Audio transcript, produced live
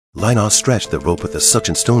Lina stretched the rope with the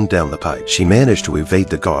suction stone down the pipe. She managed to evade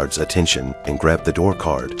the guard's attention and grabbed the door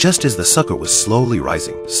card. Just as the sucker was slowly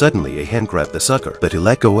rising, suddenly a hand grabbed the sucker, but he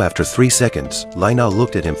let go after 3 seconds. Lina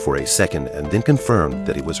looked at him for a second and then confirmed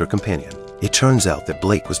that he was her companion. It turns out that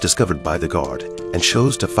Blake was discovered by the guard and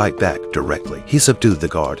chose to fight back directly. He subdued the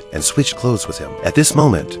guard and switched clothes with him. At this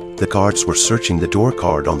moment, the guards were searching the door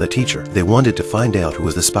card on the teacher. They wanted to find out who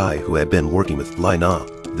was the spy who had been working with Lina.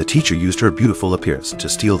 The teacher used her beautiful appearance to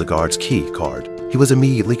steal the guard's key card. He was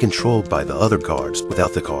immediately controlled by the other guards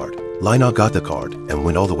without the card. Lina got the card and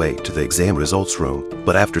went all the way to the exam results room,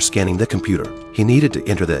 but after scanning the computer, he needed to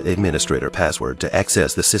enter the administrator password to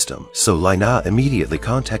access the system. So Lina immediately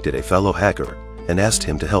contacted a fellow hacker and asked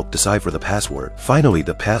him to help decipher the password. Finally,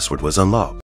 the password was unlocked.